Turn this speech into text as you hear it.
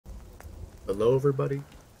Hello everybody,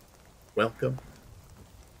 welcome.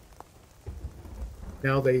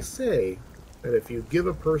 Now they say that if you give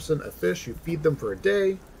a person a fish, you feed them for a day,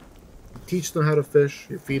 you teach them how to fish,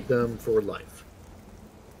 you feed them for life.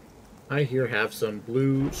 I here have some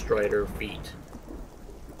blue strider feet.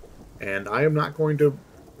 And I am not going to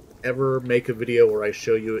ever make a video where I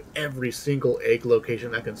show you every single egg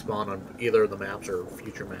location that can spawn on either of the maps or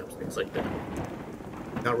future maps, things like that.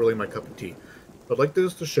 Not really my cup of tea. But I'd like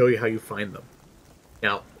this to show you how you find them.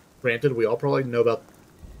 Now, granted, we all probably know about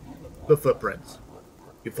the footprints.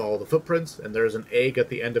 You follow the footprints, and there's an egg at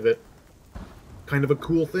the end of it. Kind of a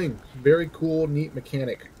cool thing. Very cool, neat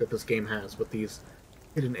mechanic that this game has with these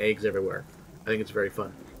hidden eggs everywhere. I think it's very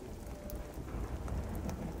fun.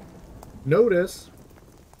 Notice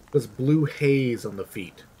this blue haze on the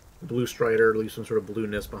feet. The blue strider leaves some sort of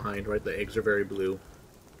blueness behind, right? The eggs are very blue.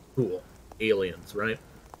 Cool. Aliens, right?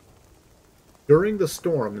 During the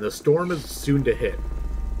storm, and the storm is soon to hit.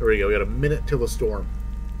 There we go, we got a minute till the storm.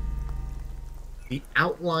 The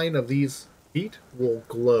outline of these feet will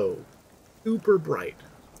glow super bright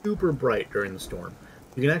during the storm.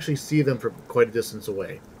 You can actually see them from quite a distance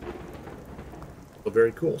away. So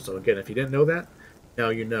very cool. So again, if you didn't know that, now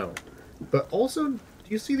you know. But also, do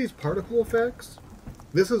you see these particle effects?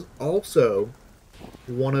 This is also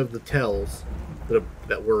one of the tells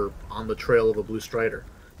that we're on the trail of a blue strider.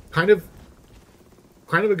 Kind of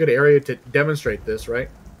a good area to demonstrate this, right?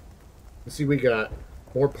 You see we got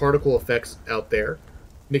more particle effects out there,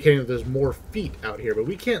 indicating that there's more feet out here, but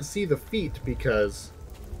we can't see the feet because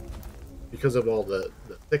of all the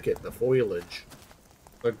thicket, the foliage,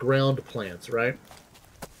 the ground plants, right?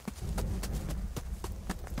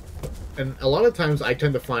 And a lot of times I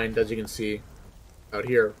tend to find, as you can see out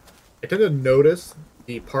here, I tend to notice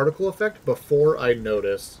the particle effect before I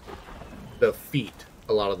notice the feet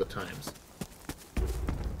a lot of the times.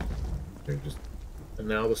 And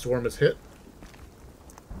now the storm has hit.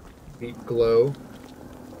 Feet glow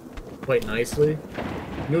quite nicely.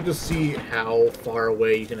 You'll just see how far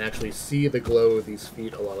away you can actually see the glow of these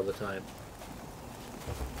feet a lot of the time.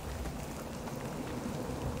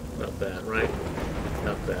 Not bad, right?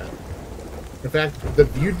 Not bad. In fact, the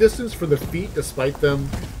view distance for the feet, despite them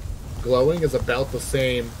glowing, is about the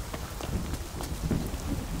same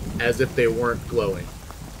as if they weren't glowing.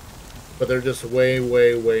 But they're just way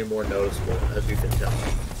more noticeable, as you can tell.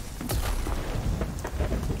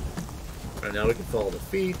 Alright, now we can follow the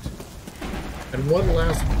feet. And one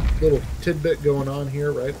last little tidbit going on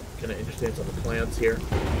here, right? Kind of interesting, it's on the plants here.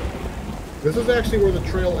 This is actually where the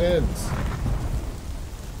trail ends.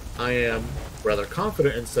 I am rather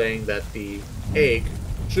confident in saying that the egg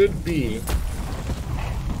should be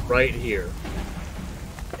right here.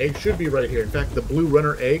 Egg should be right here. In fact, the blue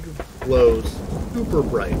runner egg glows super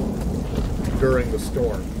bright during the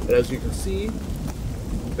storm. But as you can see,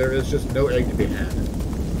 there is just no egg to be had.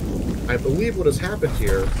 I believe what has happened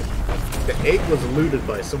here, the egg was looted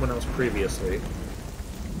by someone else previously.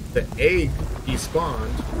 The egg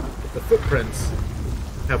despawned, but the footprints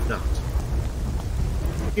have not.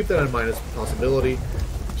 Keep that in mind as a possibility.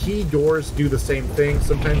 Key doors do the same thing.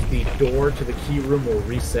 Sometimes the door to the key room will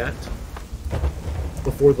reset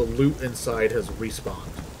before the loot inside has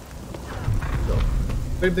respawned. So,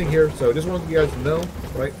 same thing here. So, just wanted you guys to know,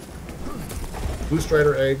 right? Blue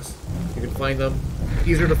strider eggs, you can find them.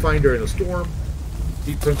 Easier to find during the storm.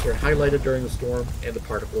 Deep prints are highlighted during the storm, and the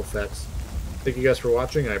particle effects. Thank you guys for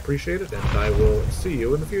watching. I appreciate it, and I will see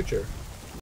you in the future.